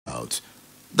out.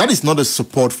 That is not a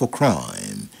support for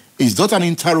crime. It's not an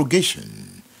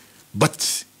interrogation.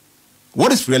 But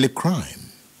what is really crime?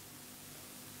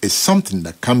 It's something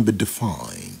that can be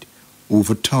defined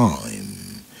over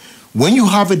time. When you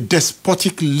have a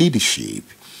despotic leadership,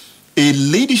 a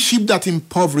leadership that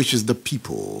impoverishes the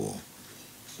people,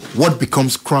 what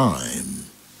becomes crime?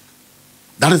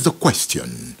 That is the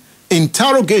question.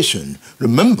 Interrogation.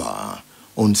 Remember,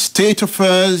 on State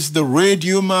Affairs, the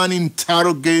radio man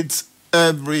interrogates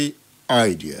every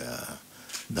idea.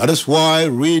 That is why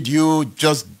radio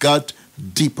just got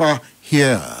deeper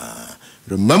here.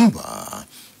 Remember,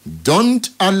 don't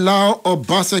allow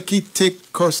Obaseki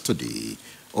take custody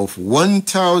of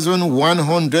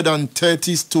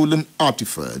 1,130 stolen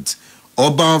artifacts.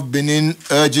 Oba of Benin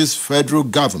urges federal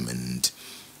government.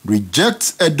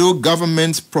 Rejects Edo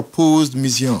government's proposed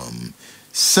museum.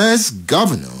 Says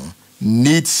governor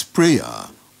needs prayer.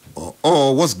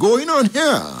 Or what's going on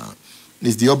here?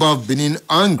 Is the Oba of Benin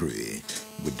angry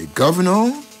with the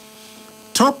governor?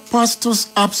 Top pastors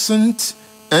absent.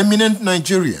 Eminent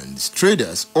Nigerians,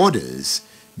 traders, orders,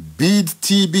 bid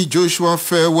TB Joshua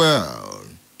farewell.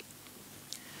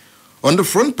 On the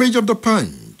front page of the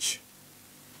Punch,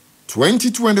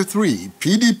 2023,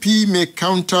 PDP may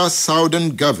counter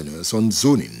Southern governors on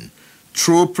zoning,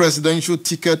 throw presidential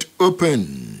ticket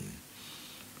open.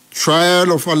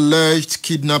 Trial of alleged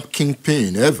kidnap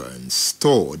kingpin Evans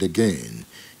stalled again.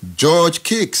 George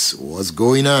kicks what's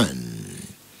going on.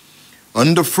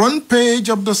 On the front page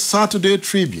of the Saturday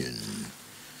Tribune,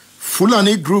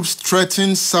 Fulani groups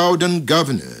threaten Southern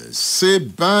governors, say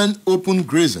ban open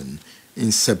grazing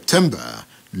in September,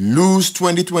 lose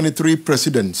 2023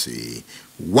 presidency.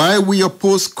 Why we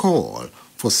oppose call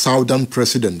for Southern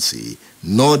presidency,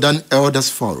 Northern Elders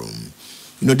Forum.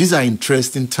 You know, these are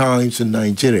interesting times in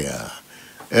Nigeria.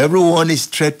 Everyone is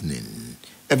threatening.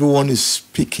 Everyone is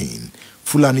speaking.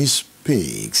 Fulani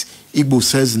speaks. Igbo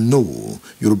says no.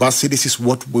 Yoruba say this is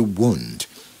what we want.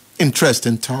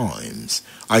 Interesting times.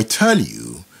 I tell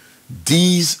you,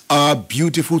 these are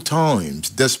beautiful times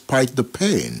despite the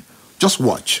pain. Just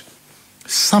watch.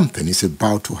 Something is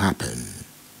about to happen.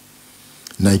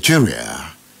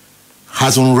 Nigeria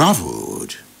has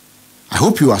unraveled. I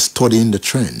hope you are studying the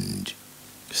trend.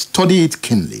 Study it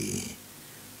keenly.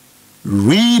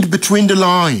 Read between the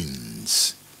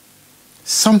lines.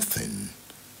 Something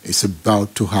is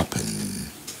about to happen.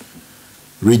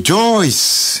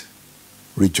 Rejoice,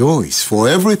 rejoice, for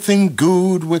everything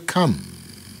good will come.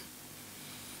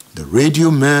 The radio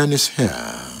man is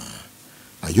here.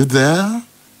 Are you there?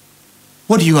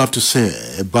 What do you have to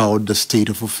say about the state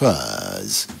of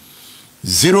affairs?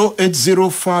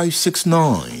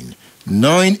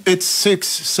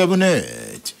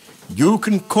 08056998678. You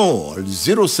can call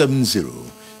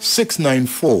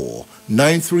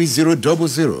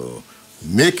 070-694-93000.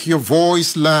 Make your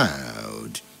voice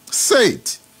loud. Say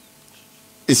it.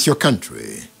 It's your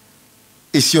country.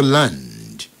 It's your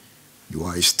land. You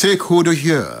are a stakeholder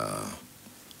here.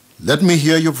 Let me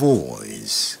hear your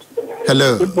voice.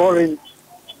 Hello. Good morning.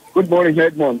 Good morning,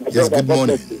 Edmund. Yes, good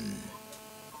morning.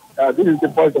 This is the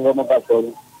voice of Omar.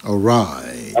 All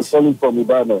right. I'm calling from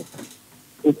Ibadan.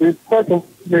 It is part of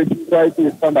the society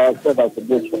to stand ourselves as a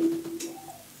nation.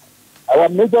 Our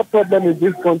major problem in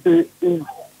this country is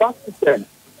bad system.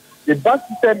 The bad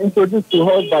system introduced to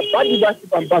us by bad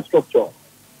leadership and bad structure.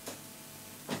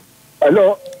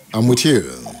 Hello? I'm with you.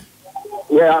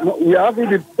 We are having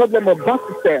the problem of bad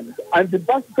system. And the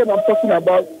bad system I'm talking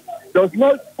about does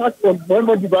not start from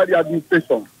Muhammad Buhari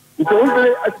administration. It's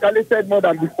only escalated more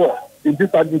than before in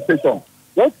this administration.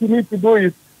 What we need to do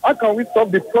is, how can we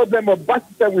solve the problem of bad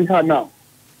system we have now?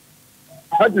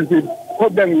 That is the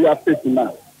problem we are facing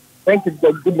now. Thank you.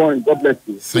 Good morning. God bless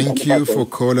you. Thank you for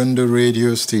calling the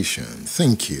radio station.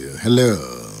 Thank you. Hello.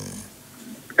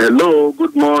 Hello.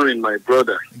 Good morning, my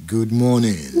brother. Good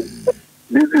morning.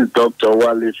 This is Dr.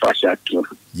 Wale Fashaki.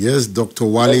 Yes, Dr.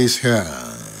 Wale is here.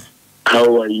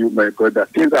 How are you, my brother?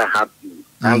 Things are happening.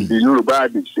 And the Yoruba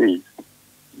says,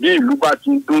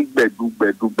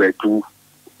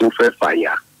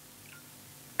 fire.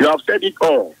 You have said it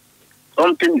all.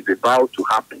 Something is about to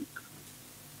happen.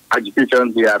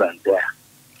 Agitation here and there.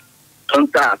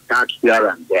 Counter-attack here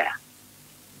and there.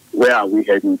 Where are we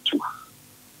heading to?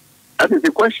 That is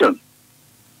the question.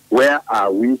 Where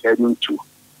are we heading to?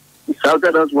 The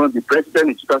Southerners want the president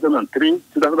in 2023.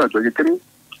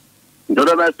 The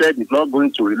Northerners said he's not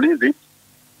going to release it.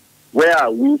 Where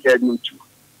are we heading to?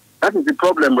 That is the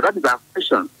problem, but that is our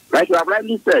question. Like you have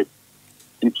rightly said,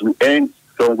 it will end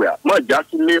somewhere. Not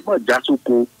just in not just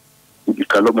to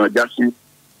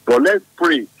but let's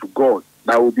pray to God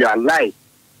that we'll be alive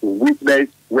to witness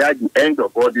where the end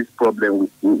of all this problem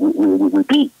will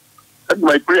be. That's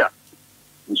my prayer.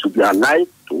 We should be alive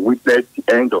to witness the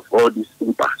end of all this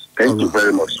impasse. Thank you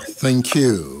very much. Thank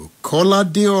you.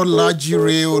 Kolade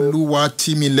Olajire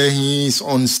Oluwatimilehin is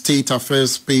on State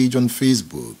Affairs page on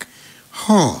Facebook.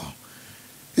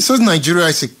 It says Nigeria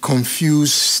is a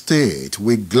confused state.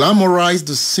 We glamorize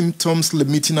the symptoms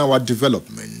limiting our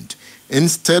development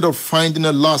instead of finding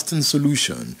a lasting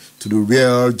solution to the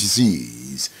real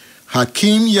disease.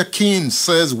 Hakim Yakin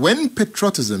says when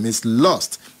patriotism is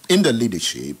lost in the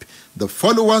leadership, the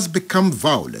followers become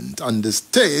violent and the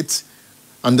state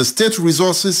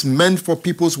resources meant for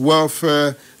people's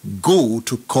welfare go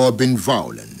to curbing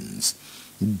violence.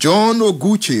 John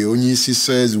Oguche Onyisi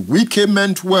says Wike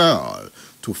meant well.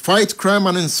 To fight crime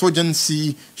and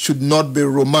insurgency should not be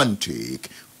romantic.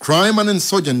 Crime and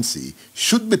insurgency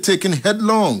should be taken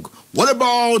headlong. What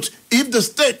about if the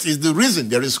state is the reason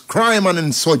there is crime and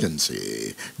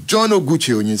insurgency? John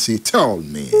Oguche Onyisi, tell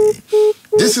me.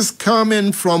 This is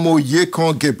coming from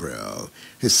Oyekon Gabriel.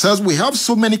 He says we have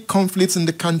so many conflicts in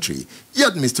the country,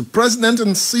 yet Mr. President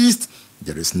insists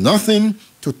there is nothing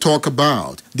to talk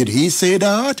about. Did he say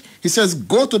that? He says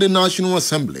go to the National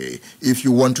Assembly if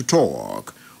you want to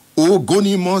talk.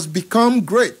 Ogoni must become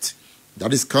great.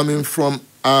 That is coming from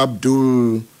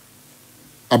Abdul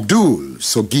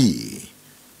Sogi.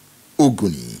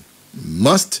 Ogoni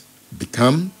must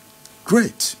become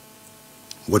great.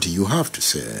 What do you have to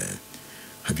say?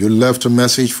 Have you left a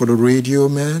message for the radio,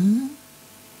 man?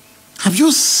 Have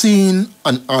you seen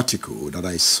an article that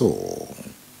I saw?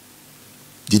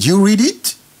 Did you read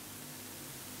it?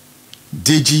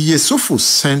 Deji Yesufu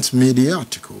sent me the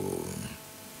article.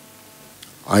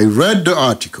 I read the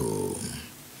article.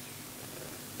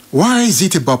 Why is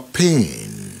it about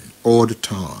pain all the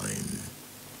time?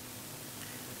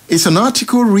 It's an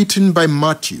article written by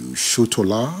Matthew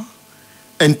Shotola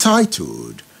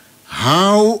entitled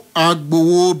How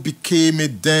Agbowo Became a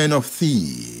Den of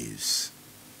Thieves.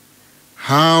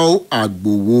 How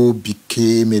Agbowo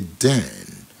Became a Den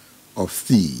of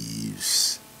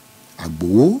Thieves.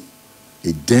 Agbowo,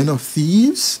 a den of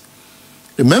thieves?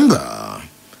 Remember,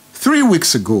 3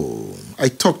 weeks ago, I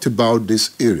talked about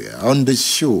this area on the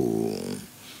show.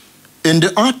 In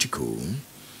the article,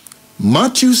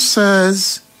 Matthew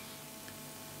says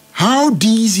how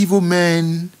these evil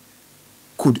men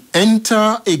could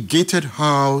enter a gated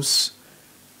house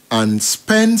and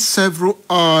spend several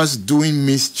hours doing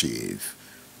mischief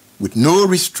with no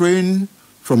restraint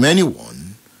from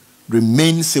anyone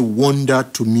remains a wonder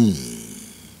to me.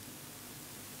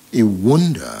 A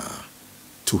wonder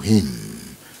to him.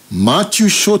 Matthew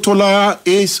Shotola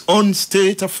is on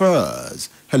State Affairs.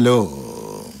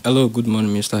 Hello. Hello, good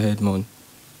morning, Mr. Edmund.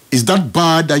 Is that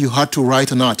bad that you had to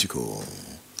write an article?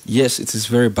 Yes, it is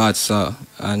very bad, sir.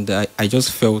 And I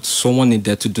just felt someone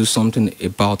needed to do something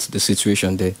about the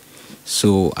situation there.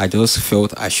 So I just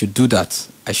felt I should do that.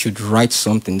 I should write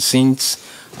something since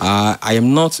I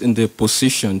am not in the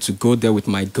position to go there with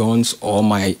my guns or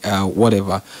my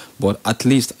whatever. But at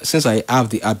least since I have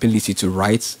the ability to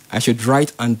write, I should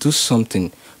write and do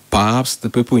something. Perhaps the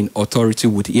people in authority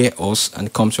would hear us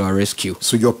and come to our rescue.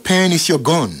 So your pen is your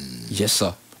gun? Yes,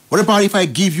 sir. What about if I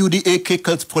give you the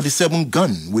AK-47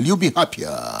 gun? Will you be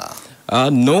happier?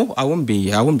 No, I won't be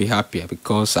happier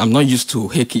because I'm not used to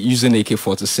using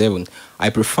AK-47. I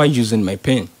prefer using my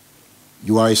pen.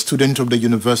 You are a student of the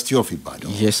University of Ibadan?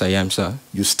 Yes, I am, sir.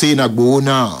 You stay in Agbowo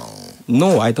now?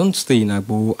 No, I don't stay in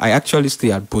Agbowo. I actually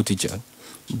stay at Bodija.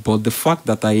 But the fact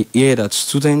that I hear that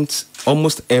students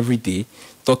almost every day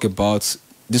talk about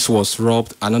this was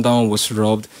robbed, another one was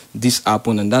robbed, this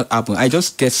happened and that happened, I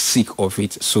just get sick of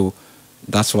it. So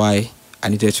that's why I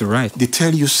needed to write. They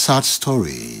tell you sad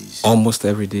stories? Almost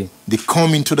every day. They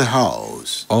come into the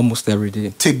house? Almost every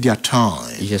day. Take their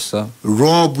time? Yes, sir.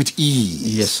 Rob with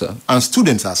ease? Yes, sir. And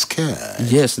students are scared?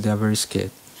 Yes, they are very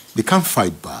scared. They can't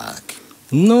fight back?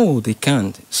 No, they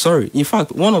can't. Sorry. In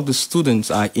fact, one of the students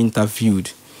I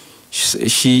interviewed,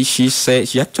 she said,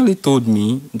 she actually told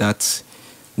me that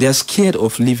they are scared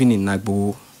of living in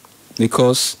Agbowo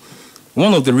because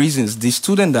one of the reasons, the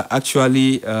student that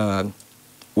actually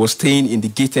was staying in the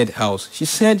gated house, she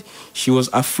said she was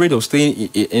afraid of staying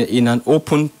in an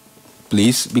open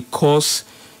place because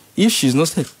if she's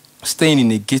not staying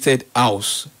in a gated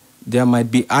house, there might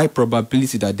be high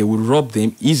probability that they will rob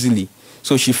them easily.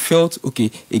 So she felt, okay,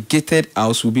 a gated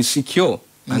house will be secure.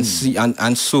 And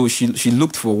so she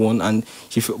looked for one, and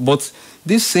but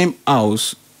this same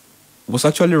house was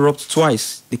actually robbed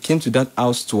twice. They came to that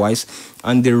house twice,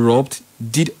 and they robbed,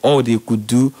 did all they could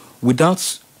do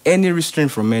without any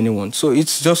restraint from anyone. So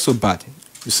it's just so bad.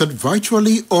 You said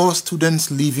virtually all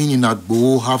students living in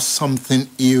Agbowo have something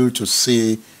ill to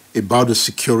say about the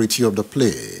security of the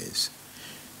place.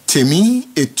 Temi,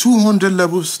 a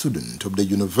 200-level student of the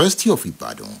University of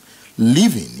Ibadan,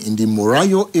 living in the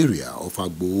Morayo area of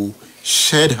Agbowo,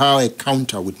 shared her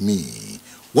encounter with me.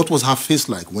 What was her face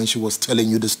like when she was telling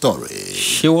you the story?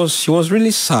 She was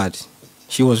really sad.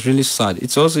 She was really sad.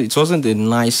 It wasn't a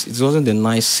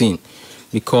nice scene,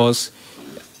 because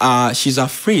she's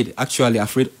afraid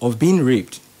of being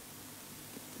raped.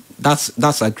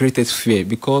 That's her greatest fear,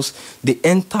 because they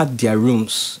entered their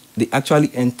rooms. They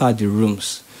actually entered the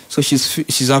rooms. So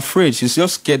she's afraid. She's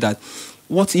just scared that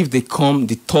what if they come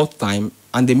the third time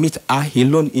and they meet her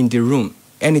alone in the room?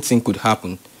 Anything could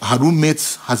happen. Her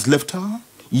roommate has left her?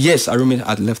 Yes, her roommate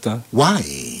had left her. Why?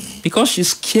 Because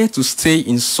she's scared to stay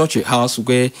in such a house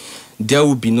where there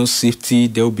will be no safety,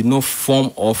 there will be no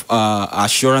form of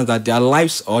assurance that their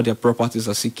lives or their properties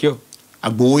are secure.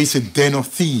 Agbowo is a den of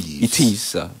thieves. It is,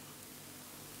 sir.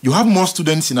 You have more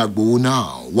students in Agbowo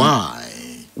now. Why?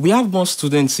 We have more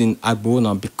students in Agbowo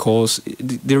now because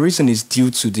the reason is due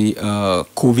to the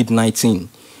COVID-19.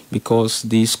 Because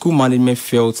the school management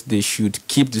felt they should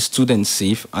keep the students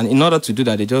safe, and in order to do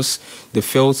that, they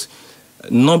felt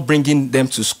not bringing them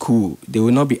to school, they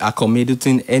will not be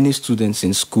accommodating any students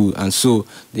in school, and so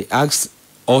they asked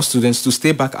all students to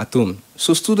stay back at home.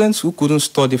 So students who couldn't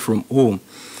study from home,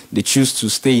 they choose to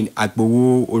stay in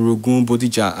Agbowo, Orogun,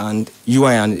 Bodija, and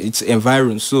UI and its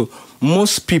environs. So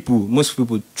most people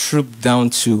trooped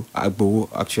down to Agbowo,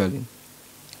 actually.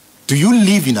 Do you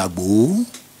live in Agbowo?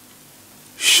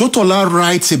 Shotola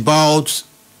writes about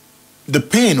the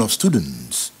pain of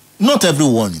students. Not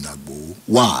everyone in Agbowo.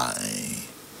 Why?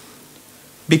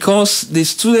 Because the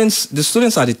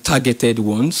students are the targeted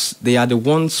ones. They are the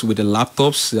ones with the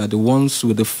laptops. They are the ones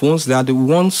with the phones. They are the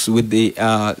ones with the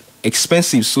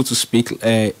expensive, so to speak,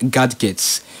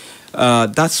 gadgets.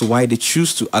 That's why they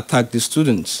choose to attack the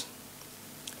students.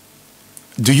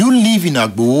 Do you live in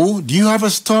Agbowo? Do you have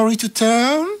a story to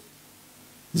tell?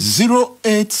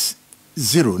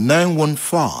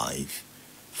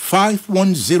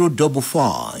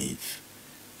 080-915-51055,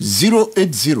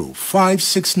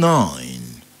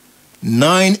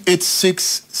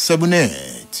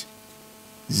 080-569-98678,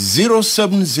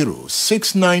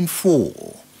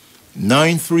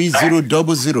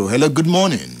 070-694-93000. Hello, good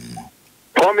morning.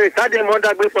 Sade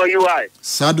Modagbe from UI.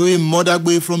 Sade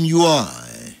Modagbe from UI.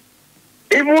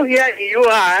 Even here in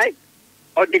UI,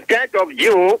 on the 10th of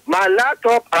June, my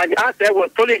laptop and handset was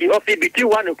stolen in the office between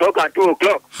 1 o'clock and 2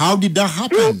 o'clock. How did that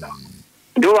happen?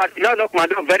 Though I did not lock my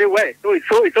door very well, so it's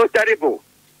so terrible.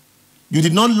 You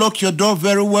did not lock your door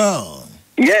very well?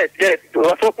 Yes. It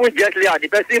was opened gently and the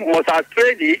person must have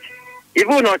strained it.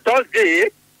 Even on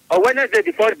Thursday or Wednesday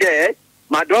before that,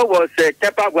 my door was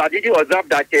tempered. I didn't observe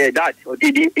that or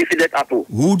did the incident happen.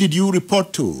 Who did you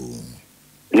report to?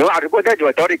 No, I reported to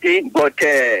authority, but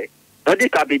nothing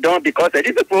can be done because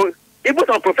these people, even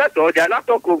some professors, their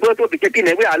laptop could go to be taken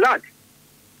away a lot.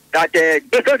 That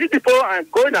because these people are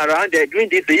going around doing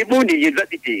this, even in the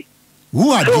university.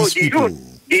 Who are these people?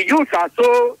 The youth are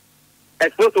so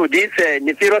exposed to these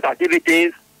nefarious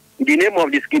activities in the name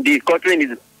of the country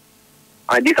and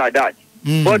this or that.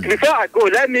 But before I go,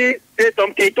 let me say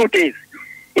two things.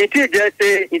 It is just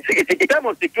in terms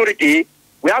of security,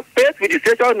 we are faced with the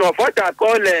situation of what I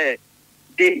call the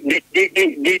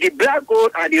black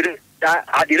gold and the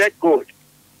red gold.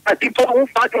 And people who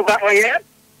fight over here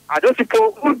are those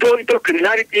people who go into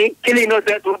criminality, killing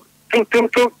innocent to in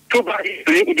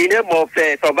the name of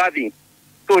surviving.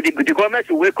 So the government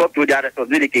should wake up to their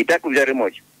responsibility. Thank you very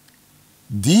much.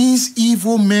 These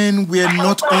evil men were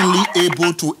not only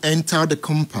able to enter the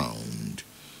compound,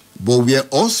 but were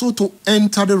also to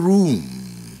enter the room.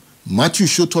 Matthew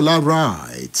Shotola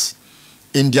writes,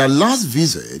 in their last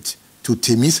visit to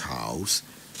Temi's house,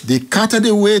 they carted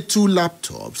away 2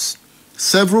 laptops,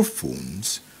 several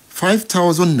phones,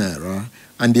 5,000 naira,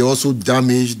 and they also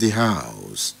damaged the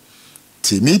house.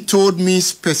 Temi told me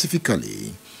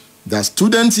specifically that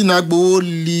students in Agbowo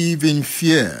live in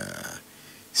fear.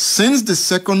 Since the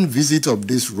second visit of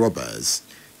these robbers,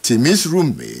 Temi's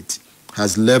roommate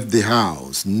has left the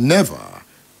house, never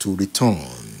to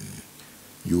return.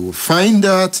 You will find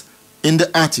that in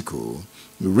the article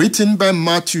written by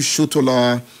Matthew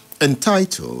Shotola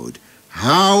entitled,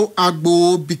 How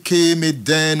Agbowo Became a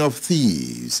Den of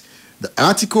Thieves. The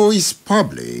article is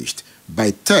published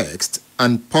by Text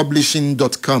and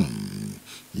Publishing.com.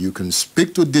 You can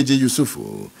speak to DJ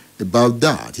Yusufu about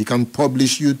that. He can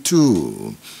publish you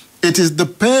too. It is the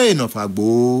pain of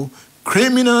Agbowo,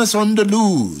 criminals on the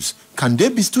loose. Can they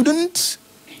be students?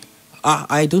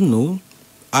 I don't know.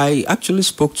 I actually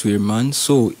spoke to a man,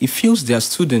 so he feels they are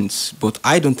students, but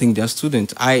I don't think they are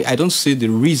students. I don't see the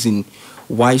reason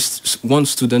why one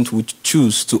student would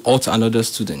choose to hurt another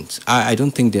student. I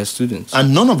don't think they are students.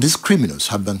 And none of these criminals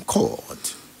have been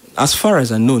caught? As far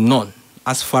as I know, none.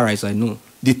 As far as I know.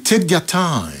 They take their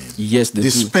time? Yes, they do. They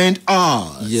spend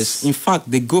hours? Yes. In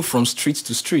fact, they go from street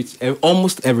to street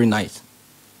almost every night.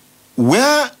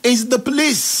 Where is the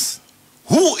police?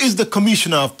 Who is the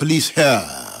commissioner of police here?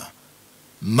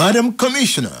 Madam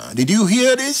Commissioner, did you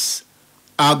hear this?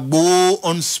 Agbowo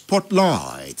on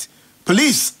spotlight.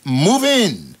 Police, move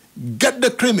in. Get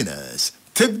the criminals.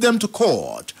 Take them to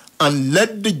court. And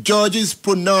let the judges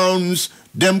pronounce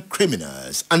them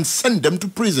criminals and send them to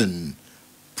prison.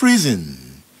 Prison.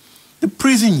 The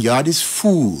prison yard is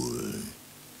full.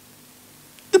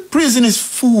 The prison is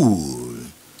full.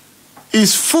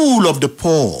 It's full of the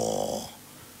poor.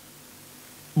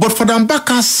 But Father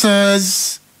Mbaka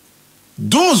says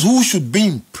those who should be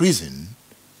in prison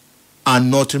are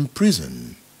not in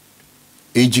prison.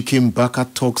 Ejike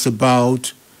Mbaka talks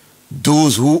about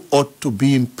those who ought to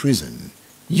be in prison,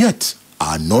 yet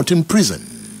are not in prison.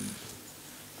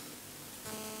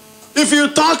 If you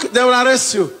talk, they will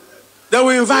arrest you. They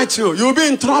will invite you. You will be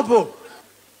in trouble.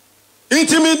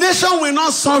 Intimidation will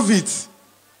not solve it.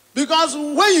 Because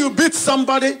when you beat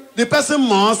somebody, the person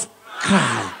must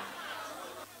cry.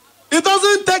 It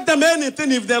doesn't take them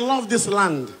anything if they love this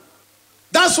land.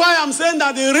 That's why I'm saying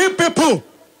that the real people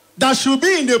that should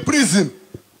be in the prison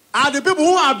are the people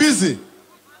who are busy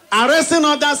arresting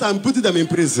others and putting them in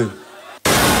prison.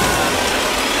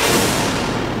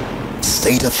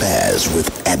 State Affairs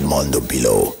with Edmund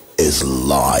Obilo is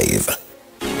live.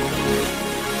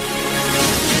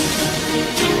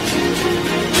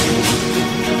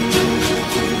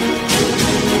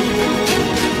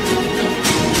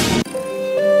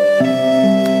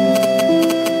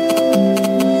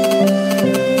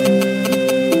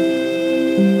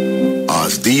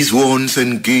 As these ones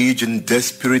engage in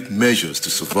desperate measures to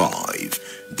survive,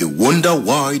 they wonder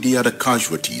why they are the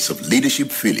casualties of leadership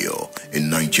failure in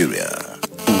Nigeria.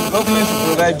 Government will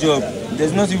provide job.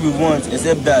 There's nothing we want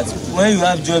except that when you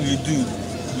have job you do,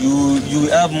 you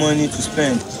have money to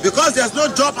spend. Because there's no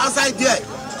job outside there.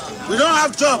 We don't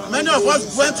have job. Many of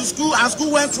us went to school and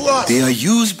school went through us. They are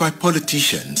used by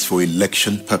politicians for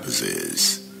election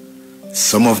purposes.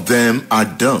 Some of them are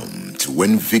dumped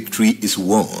when victory is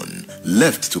won,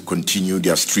 left to continue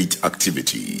their street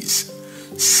activities.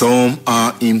 Some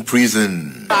are in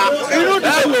prison.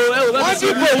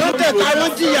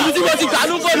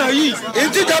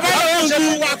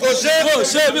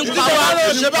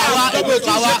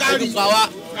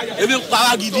 Ebi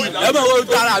para gidi ẹ ma wo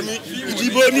para mi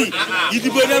ìdìbò ni ẹ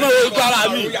ma wo para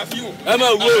mi ẹ ma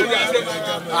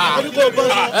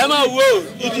wo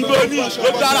ìdìbò ni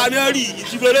o para mi rí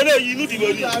ìdìbò lele yìí inú ìdìbò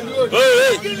ni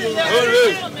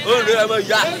ore ẹ ma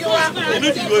ya inú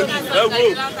ìdìbò ni ẹ wo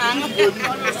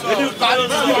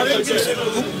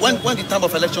when the time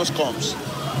of elections comes,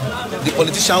 the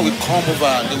politician will come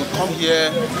over, they will come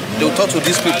here, they will talk to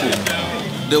these people,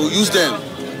 they will use them.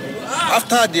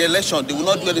 After the election, they will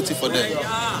not do anything for them.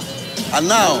 And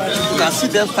now, you can see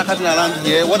them circling around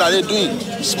here. What are they doing?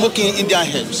 Smoking Indian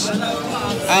herbs.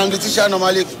 And the teacher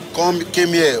normally came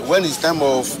here when it's time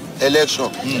of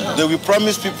election. They will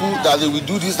promise people that they will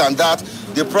do this and that.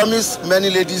 They promise many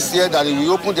ladies here that they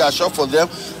will open their shop for them.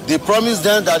 They promise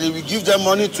them that they will give them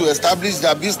money to establish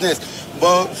their business.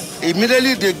 But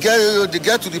immediately they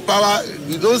get to the power,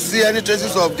 we don't see any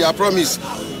traces of their promise.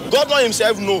 God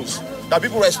himself knows that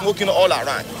people were smoking all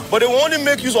around. But they will only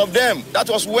make use of them. That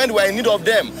was when they were in need of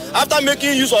them. After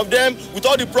making use of them with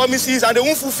all the promises, and they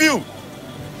won't fulfill.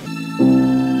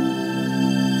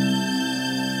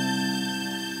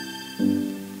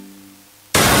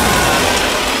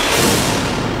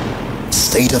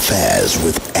 State Affairs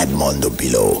with Edmund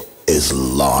Obilo is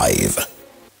live.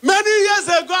 Many years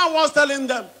ago, I was telling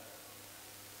them.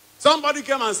 Somebody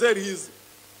came and said his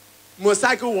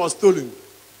motorcycle was stolen.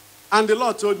 And the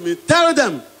Lord told me, tell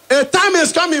them, a time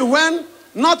is coming when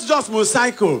not just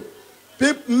motorcycle,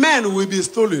 men will be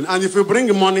stolen. And if you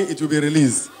bring money, it will be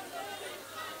released.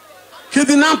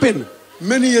 Kidnapping,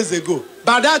 many years ago.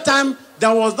 By that time,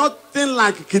 there was nothing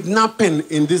like kidnapping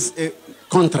in this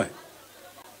country.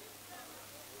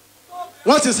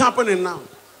 What is happening now?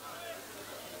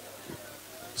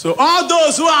 So all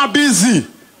those who are busy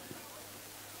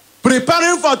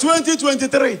preparing for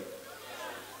 2023,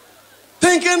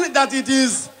 thinking that it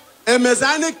is a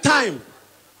messianic time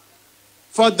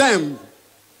for them,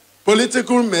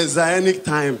 political messianic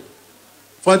time,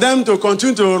 for them to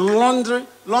continue to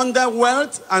launder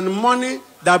wealth and money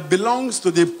that belongs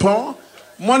to the poor,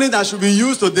 money that should be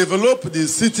used to develop the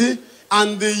city,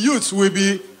 and the youth will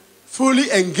be fully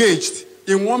engaged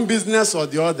in one business or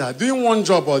the other, doing one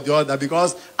job or the other,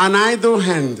 because an idle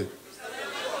hand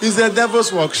is a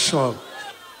devil's workshop.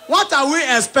 What are we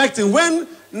expecting when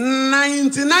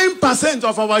 99%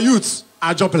 of our youths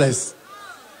are jobless?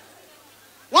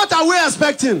 What are we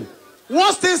expecting?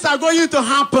 What things are going to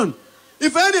happen?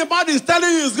 If anybody is telling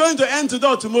you it's going to end today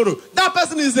or tomorrow, that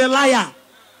person is a liar.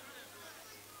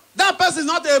 That person is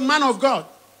not a man of God.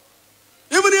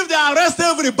 Even if they arrest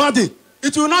everybody,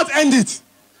 it will not end it.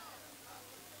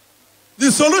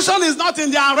 The solution is not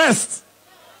in the arrest.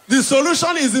 The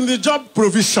solution is in the job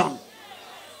provision.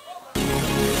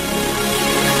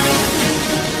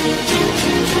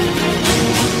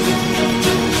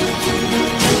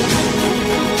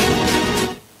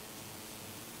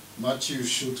 Matthew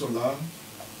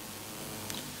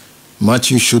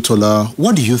Shotola,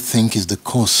 what do you think is the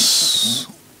cause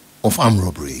of armed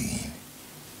robbery?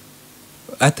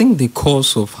 I think the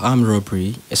cause of armed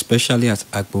robbery, especially at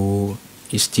Agbowo,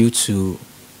 is due to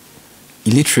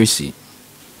illiteracy.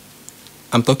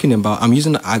 I'm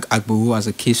using Agbowo as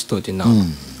a case study now.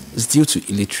 It's due to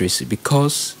illiteracy,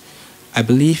 because I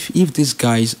believe if these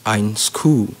guys are in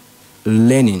school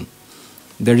learning,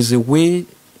 there is a way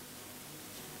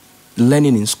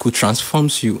learning in school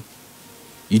transforms you.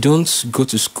 You don't go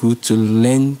to school to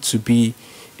learn to be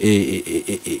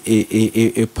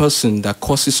a person that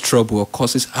causes trouble or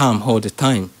causes harm all the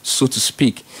time, so to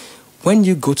speak. When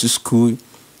you go to school,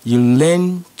 you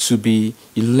learn to be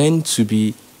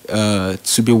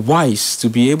wise, to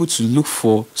be able to look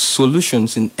for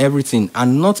solutions in everything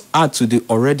and not add to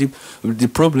the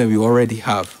problem you already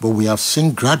have. But we have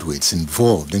seen graduates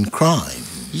involved in crime.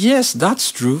 Yes,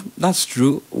 that's true. That's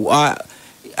true.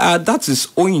 That is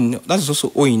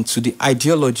also owing to the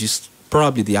ideologies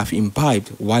probably they have imbibed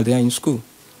while they are in school.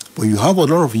 But you have a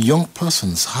lot of young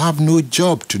persons have no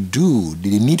job to do.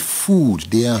 They need food.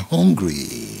 They are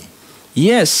hungry.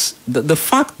 Yes, the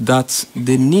fact that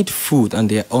they need food and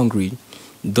they are hungry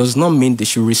does not mean they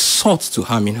should resort to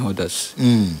harming others.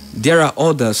 There are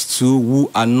others too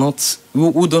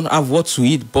who don't have what to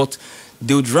eat, but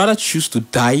they would rather choose to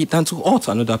die than to hurt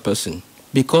another person.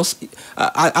 Because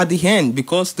at the end,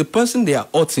 because the person they are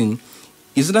hurting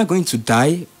is either going to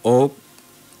die or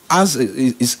has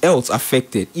his health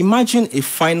affected. Imagine a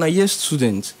final year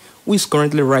student who is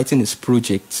currently writing his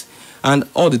project and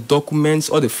all the documents,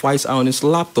 all the files are on his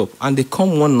laptop, and they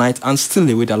come one night and steal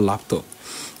away that laptop.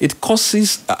 It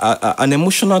causes an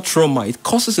emotional trauma. It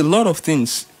causes a lot of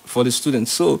things for the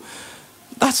students. So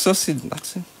that's just it.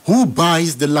 That's it. Who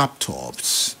buys the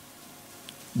laptops?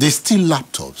 They steal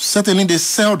laptops. Certainly they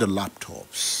sell the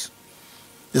laptops.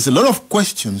 There's a lot of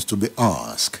questions to be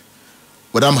asked.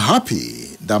 But I'm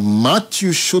happy that Matthew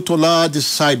Shotola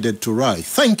decided to write.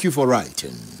 Thank you for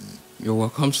writing. You're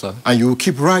welcome, sir. And you will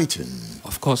keep writing.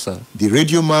 Of course, sir. The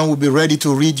radio man will be ready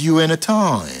to read you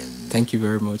anytime. Thank you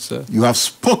very much, sir. You have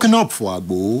spoken up for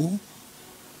Agbowo,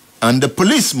 and the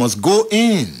police must go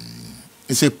in.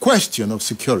 It's a question of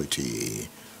security.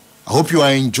 I hope you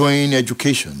are enjoying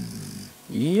education.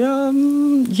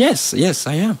 Yes,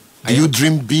 I am. Do you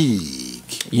dream big?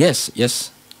 Yes.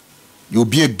 You'll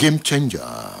be a game changer.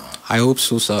 I hope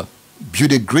so, sir.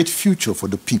 Build a great future for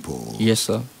the people. Yes,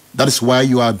 sir. That is why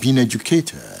you are being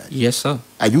educated. Yes, sir.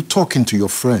 Are you talking to your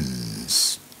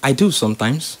friends? I do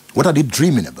sometimes. What are they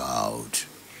dreaming about?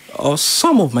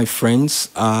 Some of my friends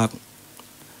are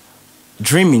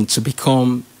dreaming to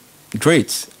become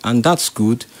great, and that's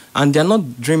good. And they're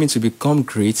not dreaming to become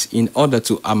great in order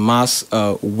to amass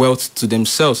wealth to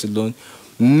themselves alone.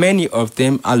 Many of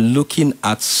them are looking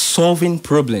at solving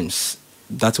problems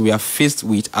that we are faced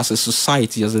with as a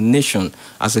society, as a nation,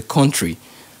 as a country.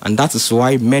 And that is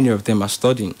why many of them are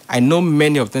studying. I know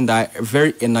many of them that are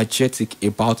very energetic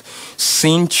about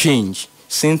seeing change,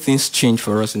 seeing things change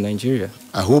for us in Nigeria.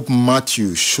 I hope Matthew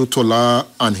Shotola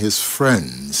and his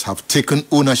friends have taken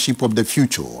ownership of the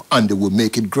future and they will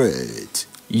make it great.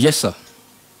 Yes, sir.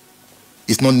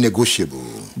 It's not negotiable.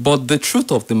 But the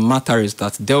truth of the matter is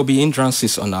that there will be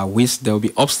hindrances on our ways, there will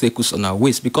be obstacles on our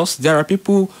ways, because there are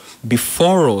people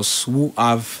before us who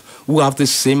have the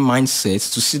same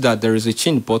mindset to see that there is a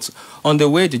change, but on the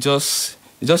way they just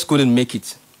couldn't make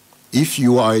it. If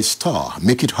you are a star,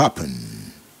 make it happen.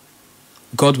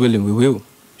 God willing, we will.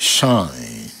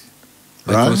 Shine.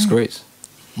 By God's grace.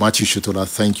 Matthew Shotola,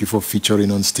 thank you for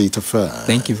featuring on State Affairs.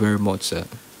 Thank you very much, sir.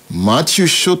 Matthew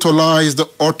Shotola is the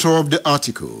author of the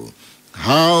article,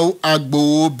 How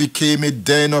Agbowo Became a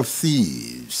Den of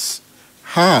Thieves.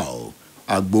 How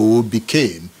Agbowo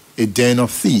Became a Den of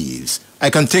Thieves. I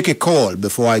can take a call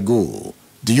before I go.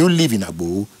 Do you live in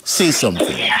Agbowo? Say something.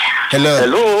 Hello.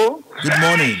 Hello. Good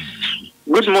morning.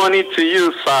 Good morning to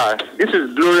you, sir. This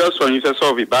is Glorious from University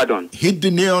of Ibadan. Hit the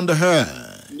nail on the head.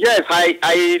 Yes, I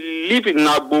live in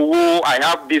Agbowo. I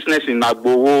have business in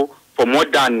Agbowo for more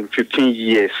than 15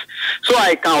 years. So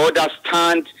I can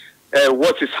understand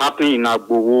what is happening in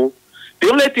Agbowo. The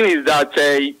only thing is that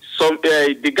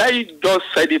the guy just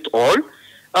said it all.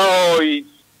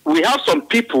 We have some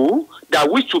people that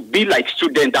wish to be like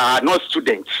students that are not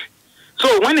students.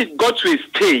 So when it got to a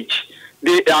stage,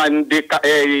 their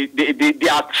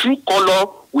true color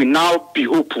will now be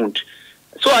opened.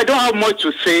 So I don't have much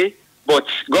to say, but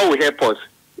God will help us.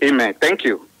 Amen. Thank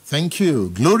you. Thank you.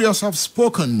 Glorious have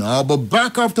spoken. I'll be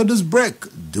back after this break.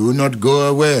 Do not go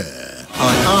away.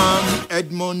 I am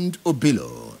Edmund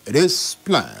Obilo. It is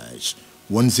Splash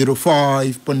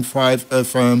 105.5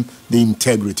 FM, the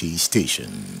Integrity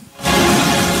Station.